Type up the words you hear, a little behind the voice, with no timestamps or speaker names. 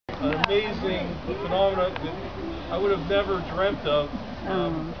an amazing phenomenon that I would have never dreamt of.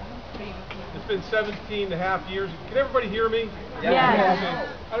 It's been 17 and a half years. Can everybody hear me? Yeah. Okay.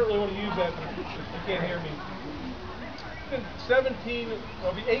 I don't really want to use that if you can't hear me. It's been 17,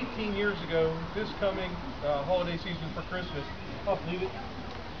 it'll be 18 years ago, this coming holiday season for Christmas. I'll leave it.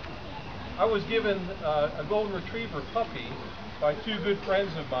 I was given a golden retriever puppy by two good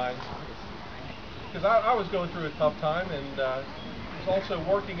friends of mine because I was going through a tough time and was also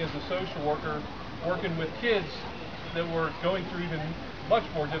working as a social worker, working with kids that were going through even much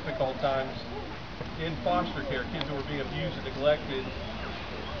more difficult times in foster care, kids that were being abused and neglected.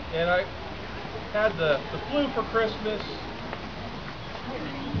 And I had the flu for Christmas,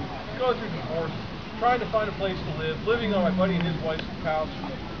 going through divorce, trying to find a place to live, living on my buddy and his wife's couch.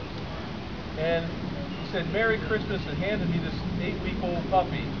 And he said, "Merry Christmas," and handed me this 8-week-old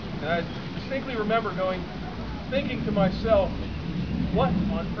puppy. And I distinctly remember thinking to myself, what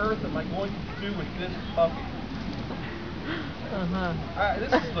on earth am I going to do with this puppy?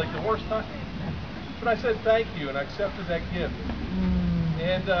 This is like the worst time. But I said thank you, and I accepted that gift.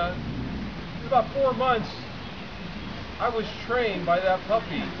 And in about 4 months, I was trained by that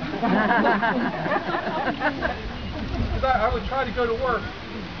puppy. Because I would try to go to work.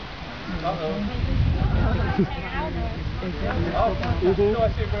 Uh-oh. Until I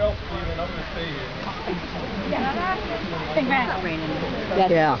see everybody else leaving, I'm going to stay here.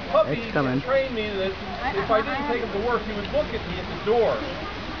 Yeah, Puppy it's coming. trained me that if I didn't take him to work, he would look at me at the door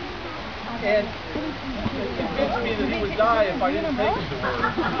and convince me that he would die if I didn't take him to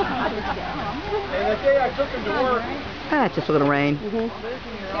work. And the day I took him to work... It's just a little rain.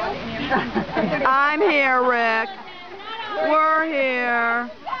 I'm here, Rick. We're here.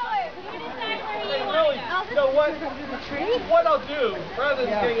 Really, you know what? What I'll do, rather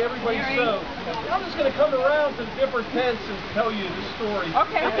than getting everybody soaked, I'm just going to come around to the different tents and tell you the story.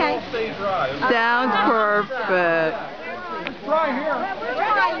 Okay. It'll stay dry. Okay? Sounds perfect. It's dry here.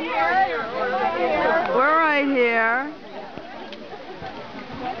 We're right here.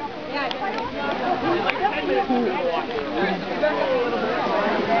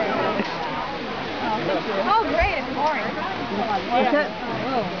 Oh, great, it's pouring.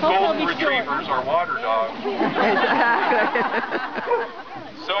 Golden retrievers are water dogs. Exactly.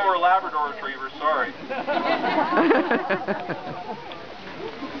 So are Labrador retrievers, sorry. It's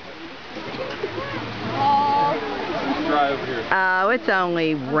dry over here. Oh, it's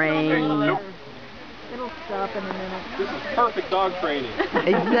only rain. It'll stop in a minute. This is perfect dog training.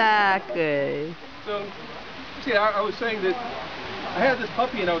 Exactly. So, see, I was saying that I had this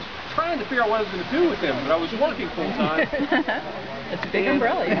puppy and I was trying to figure out what I was going to do with him, but I was working full time. It's a big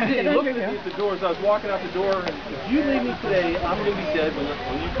umbrella. He looked at me at the door as I was walking out the door, and if you leave me today, I'm going to be dead when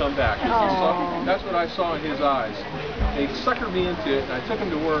you come back. That's what I saw in his eyes. And he suckered me into it, and I took him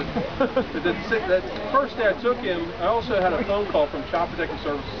to work. But that first day I took him, I also had a phone call from Child Protective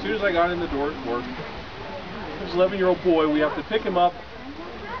Services. As soon as I got in the door at work, this 11-year-old boy, we have to pick him up,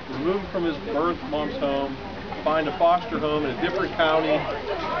 remove him from his birth mom's home, find a foster home in a different county,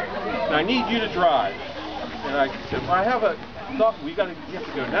 and I need you to drive. And I said, well, I have a thought, you have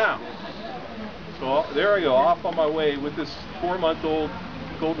to go now. So there I go, off on my way with this 4-month-old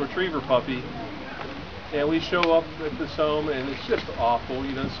golden retriever puppy, and we show up at this home, and it's just awful.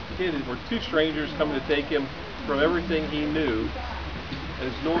 You know, this kid, we're two strangers coming to take him from everything he knew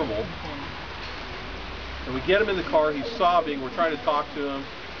as normal. And we get him in the car, he's sobbing, we're trying to talk to him,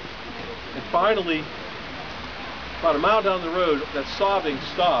 and finally, about a mile down the road, that sobbing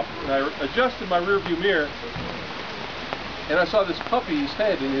stopped, and I adjusted my rear view mirror, and I saw this puppy's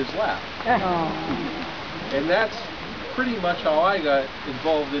head in his lap. And that's pretty much how I got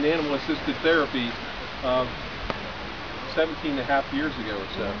involved in animal-assisted therapy 17 and a half years ago or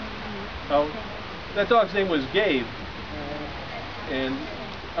so. That dog's name was Gabe, and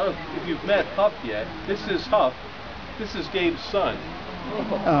I don't know if you've met Huff yet. This is Huff. This is Gabe's son.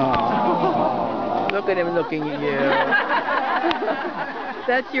 Oh, look at him looking at you.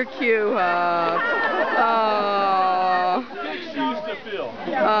 That's your cue, Huff. Oh. Big shoes to fill.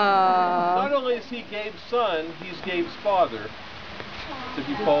 Oh. Not only is he Gabe's son, he's Gabe's father. If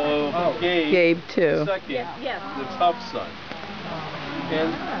you follow Gabe too. Second, it's Huff's son.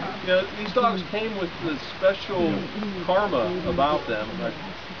 And you know, these dogs came with this special karma about them.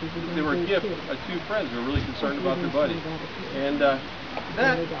 They were a gift. Two friends who were really concerned about their buddy. And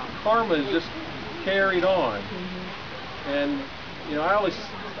that karma is just carried on. And you know,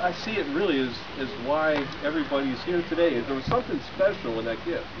 I see it really as why everybody's here today. There was something special in that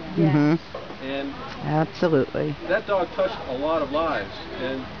gift. And absolutely. That dog touched a lot of lives.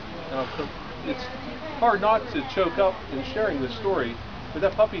 And it's hard not to choke up in sharing this story. But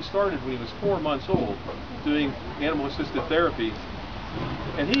that puppy started when he was 4 months old, doing animal-assisted therapy,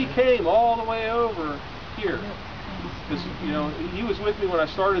 and he came all the way over here. Because, you know, he was with me when I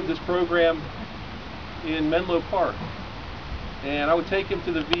started this program in Menlo Park, and I would take him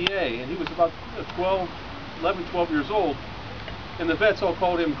to the VA, and he was about 11, 12 years old, and the vets all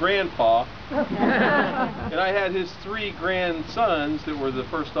called him Grandpa. And I had his 3 grandsons that were the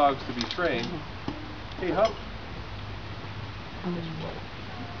first dogs to be trained. Hey, Huff.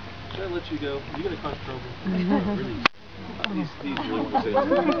 Should I let you go? Are you going to cause trouble? Really? He's really want to say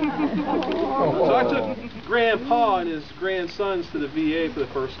something. So I took Grandpa and his grandsons to the VA for the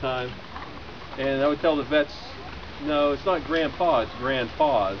first time, and I would tell the vets, no, it's not Grandpa, it's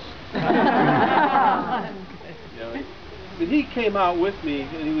Grandpa's. You know, but he came out with me,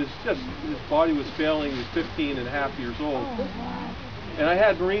 and he was just, his body was failing. He was 15 and a half years old. And I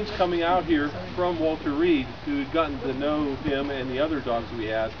had Marines coming out here from Walter Reed who had gotten to know him and the other dogs we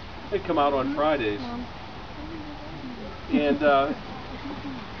had. They'd come out on Fridays. And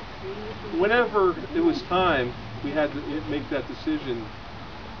whenever it was time, we had to make that decision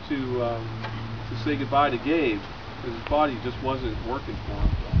to say goodbye to Gabe, because his body just wasn't working for him.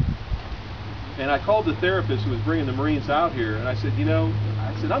 And I called the therapist who was bringing the Marines out here, and I said, you know,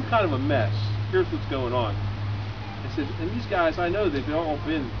 I'm kind of a mess. Here's what's going on. I said, and these guys, I know they've all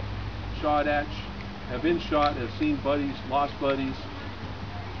been shot at, have been shot, have seen buddies, lost buddies.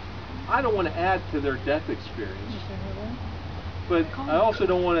 I don't want to add to their death experience, but I also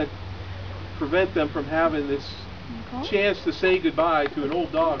don't want to prevent them from having this chance to say goodbye to an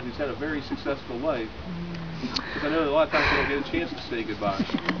old dog who's had a very successful life. Because I know that a lot of times they don't get a chance to say goodbye.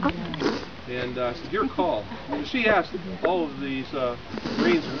 And I said, your call. And she asked all of these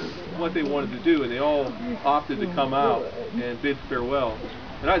Marines what they wanted to do, and they all opted to come out and bid farewell.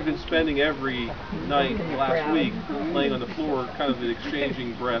 And I'd been spending every night last week laying on the floor, kind of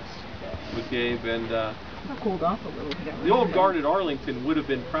exchanging breaths with Gabe. And the old guard at Arlington would have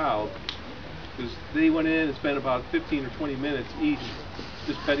been proud, because they went in and spent about 15 or 20 minutes each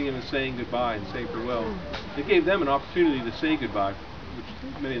just petting him and saying goodbye and saying farewell. It gave them an opportunity to say goodbye,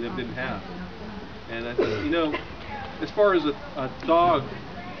 which many of them didn't have. And I think, you know, as far as a dog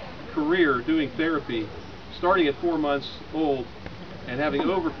career doing therapy, starting at 4 months old and having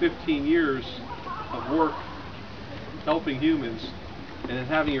over 15 years of work helping humans, and then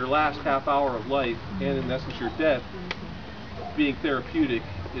having your last half hour of life, and in essence your death, being therapeutic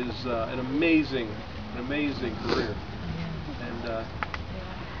is an amazing career. And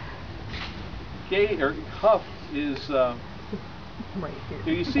Huff is,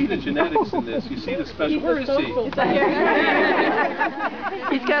 you see the genetics in this, you see the special, where is he?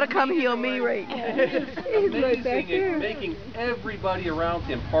 He's got to come heal me right now. He's amazing at making everybody around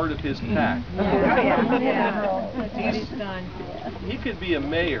him part of his pack. He could be a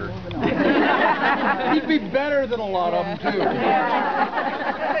mayor. He'd be better than a lot of them too.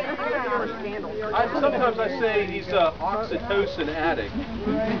 Sometimes I say he's an oxytocin addict.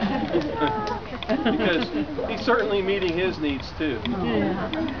 Because he's certainly meeting his needs too.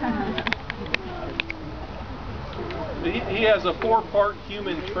 He has a 4-part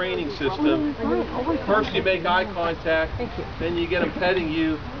human training system. First you make eye contact, then you get them petting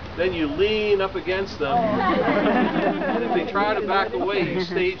you, then you lean up against them, and if they try to back away, you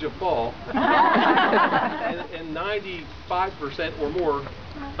stage a fall. And 95% or more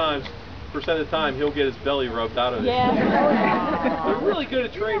percent of the time, he'll get his belly rubbed out of it. They're really good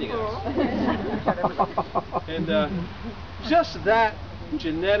at training us. And just that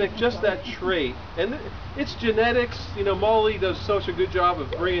genetic, just that trait, and it's genetics. You know, Molly does such a good job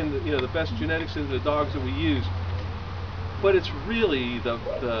of bringing the best genetics into the dogs that we use. But it's really the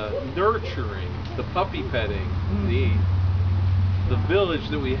nurturing, the puppy petting, the village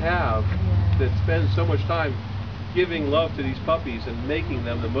that we have that spends so much time giving love to these puppies and making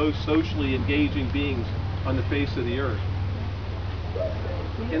them the most socially engaging beings on the face of the earth.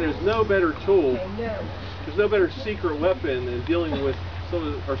 And there's no better tool, there's no better secret weapon in dealing with some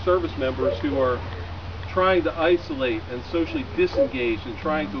of our service members who are trying to isolate and socially disengage and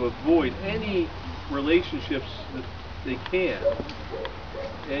trying to avoid any relationships that they can.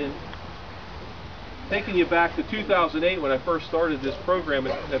 And taking you back to 2008 when I first started this program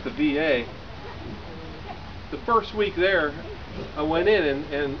at the VA, the first week there, I went in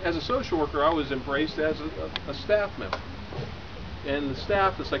and as a social worker, I was embraced as a staff member. And the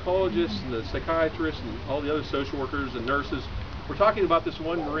staff, the psychologists and the psychiatrists and all the other social workers and nurses were talking about this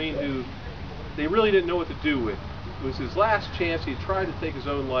one Marine who they really didn't know what to do with. It was his last chance. He tried to take his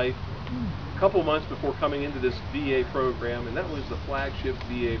own life a couple months before coming into this VA program, and that was the flagship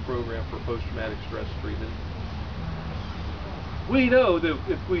VA program for post-traumatic stress treatment. we know that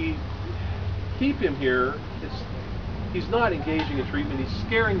if we keep him here, he's not engaging in treatment. He's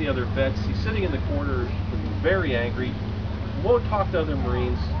scaring the other vets. He's sitting in the corner, very angry. Won't talk to other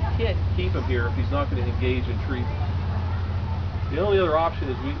Marines. Can't keep him here if he's not going to engage in treatment. The only other option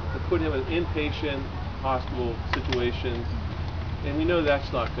is to put him in an inpatient hospital situation, and we know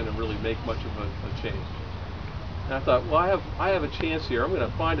that's not going to really make much of a change. And I thought, well, I have a chance here. I'm going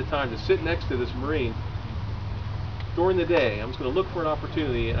to find a time to sit next to this Marine during the day. I'm just going to look for an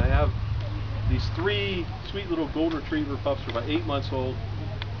opportunity, and I have these 3 sweet little golden retriever pups are about 8 months old.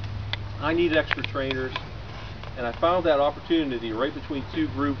 I need extra trainers, and I found that opportunity right between 2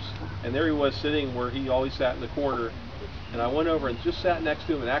 groups, and there he was sitting where he always sat in the corner, and I went over and just sat next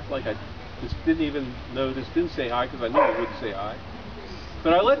to him and acted like I just didn't even notice, didn't say hi because I knew he wouldn't say hi.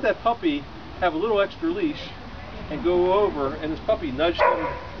 But I let that puppy have a little extra leash and go over, and this puppy nudged him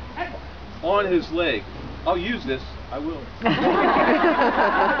on his leg. I'll use this. I will.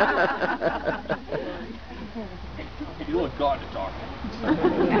 You want God to talk.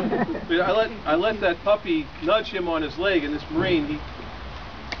 I let that puppy nudge him on his leg, and this Marine, he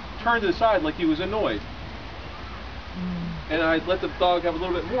turned to the side like he was annoyed. And I let the dog have a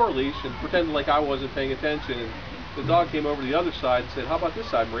little bit more leash and pretended like I wasn't paying attention. And the dog came over to the other side and said, "How about this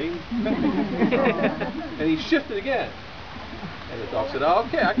side, Marine?" And he shifted again. And the dog said, "Oh,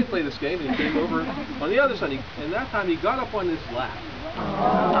 okay, I can play this game." And he came over on the other side. And that time he got up on his lap.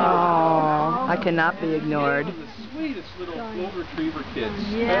 Oh, I cannot be ignored. One of the sweetest little golden retriever kids.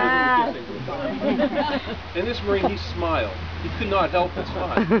 Yes. And this Marine, he smiled. He could not help but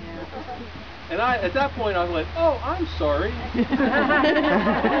smile. And at that point, I went, "Oh, I'm sorry."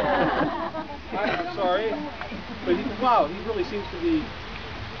 I'm sorry. But wow, he really seems to be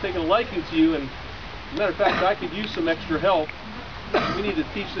taking a liking to you. And as a matter of fact, I could use some extra help. We need to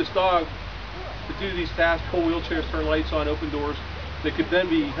teach this dog to do these tasks, pull wheelchairs, turn lights on, open doors, that could then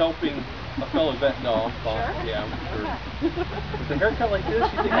be helping a fellow vet. No, I'm fine. Sure? Yeah, I'm sure. With a haircut like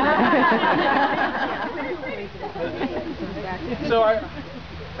this, you think? So I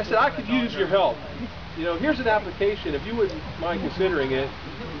said, I could use your help. You know, here's an application. If you wouldn't mind considering it,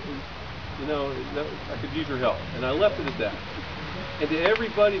 you know, I could use your help. And I left it at that. And to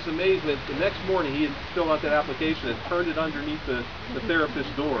everybody's amazement, the next morning he had filled out that application and turned it underneath the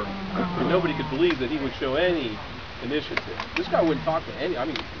therapist's door. And nobody could believe that he would show any initiative. This guy wouldn't talk to any, I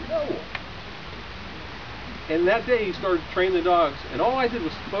mean, no one. And that day he started training the dogs, and all I did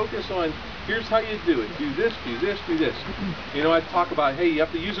was focus on, here's how you do it. Do this, do this, do this. You know, I'd talk about, hey, you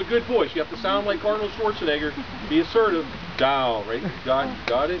have to use a good voice. You have to sound like Arnold Schwarzenegger. Be assertive. Down, right?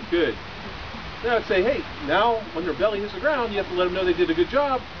 Got it? Good. Then I'd say, hey, now when their belly hits the ground, you have to let them know they did a good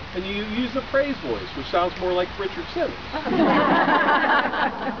job, and you use the praise voice, which sounds more like Richard Simmons.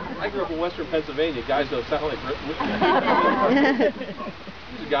 I grew up in Western Pennsylvania. Guys don't sound like Richard Simmons.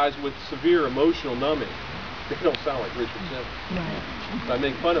 These are guys with severe emotional numbing. They don't sound like Richard Simmons. So I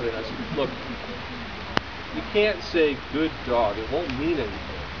make fun of it. I said, look, you can't say good dog. It won't mean anything.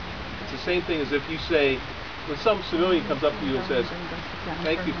 It's the same thing as if you say, when some civilian comes up to you and says,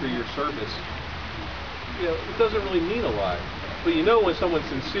 thank you for your service, you know, it doesn't really mean a lot. But you know when someone's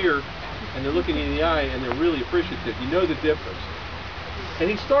sincere and they're looking you in the eye and they're really appreciative, you know the difference. And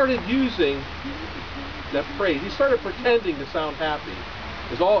he started using that phrase. He started pretending to sound happy.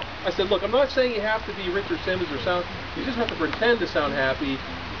 I said, look, I'm not saying you have to be Richard Simmons or sound, you just have to pretend to sound happy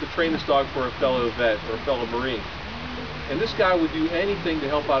to train this dog for a fellow vet or a fellow Marine. And this guy would do anything to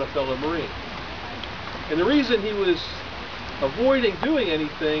help out a fellow Marine. And the reason he was avoiding doing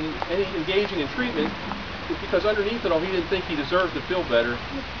anything, engaging in treatment, is because underneath it all, he didn't think he deserved to feel better,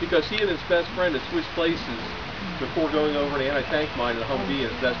 because he and his best friend had switched places before going over an anti-tank mine in a Humvee,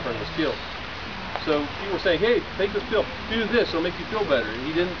 and his best friend was killed. So people were saying, hey, take this pill, do this, it'll make you feel better. And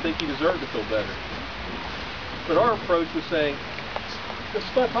he didn't think he deserved to feel better. But our approach was saying,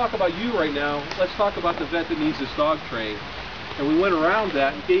 let's not talk about you right now, let's talk about the vet that needs this dog trained. And we went around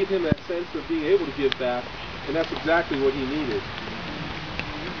that and gave him that sense of being able to give back, and that's exactly what he needed.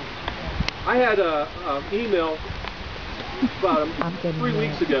 I had an email about 3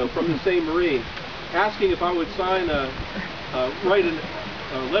 weeks ago from the same Marine asking if I would sign write a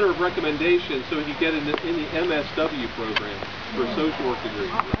letter of recommendation so he could get in the MSW program for a social work degree.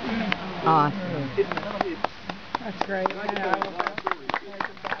 Awesome. That's great.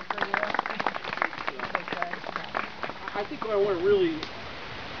 I think what I want to really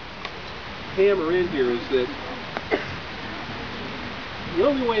hammer in here is that the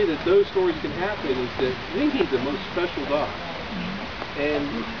only way that those stories can happen is that we need the most special dogs.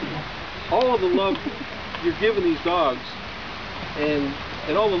 And all of the love you're giving these dogs, and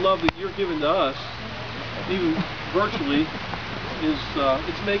all the love that you're giving to us, even virtually, is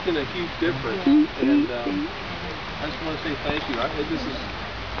it's making a huge difference. And I just want to say thank you. This is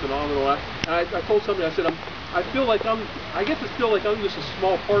phenomenal. I told somebody, I said, I get to feel like I'm just a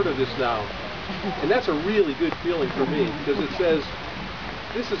small part of this now. And that's a really good feeling for me, because it says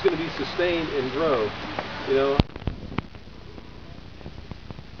this is going to be sustained and grow. You know.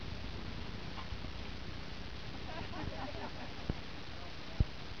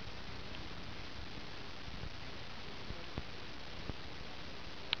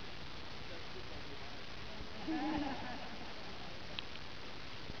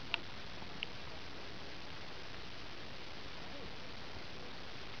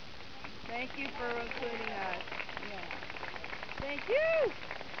 Thank you for including us. Yeah. Thank you.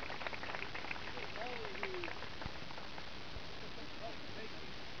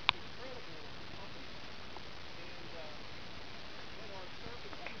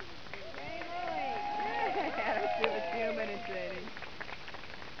 It was human and training.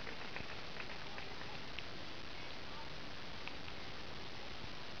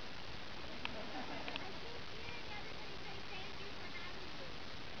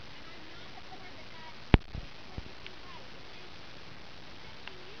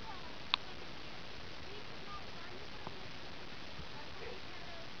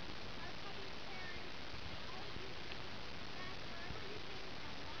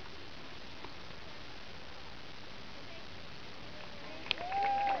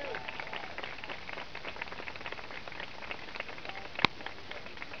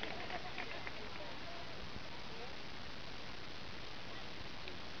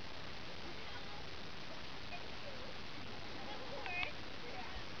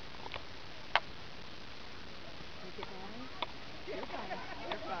 You're fine.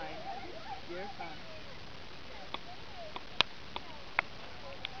 You're fine. You're fine.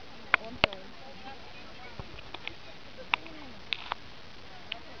 Oh, I'm sorry.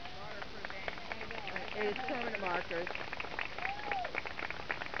 It is permanent markers.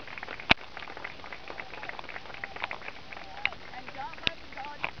 And don't let the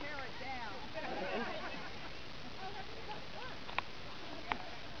dog tear it down.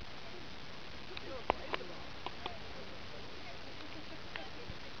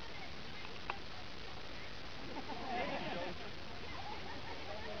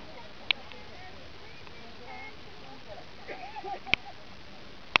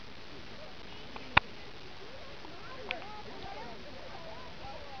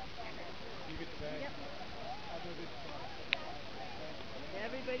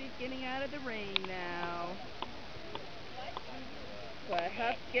 Everybody's getting out of the rain now. But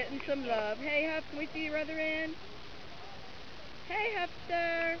Huff's getting some love. Hey, Huff, can we see your other end? Hey,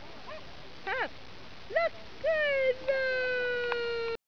 Huffster. Huff, look good.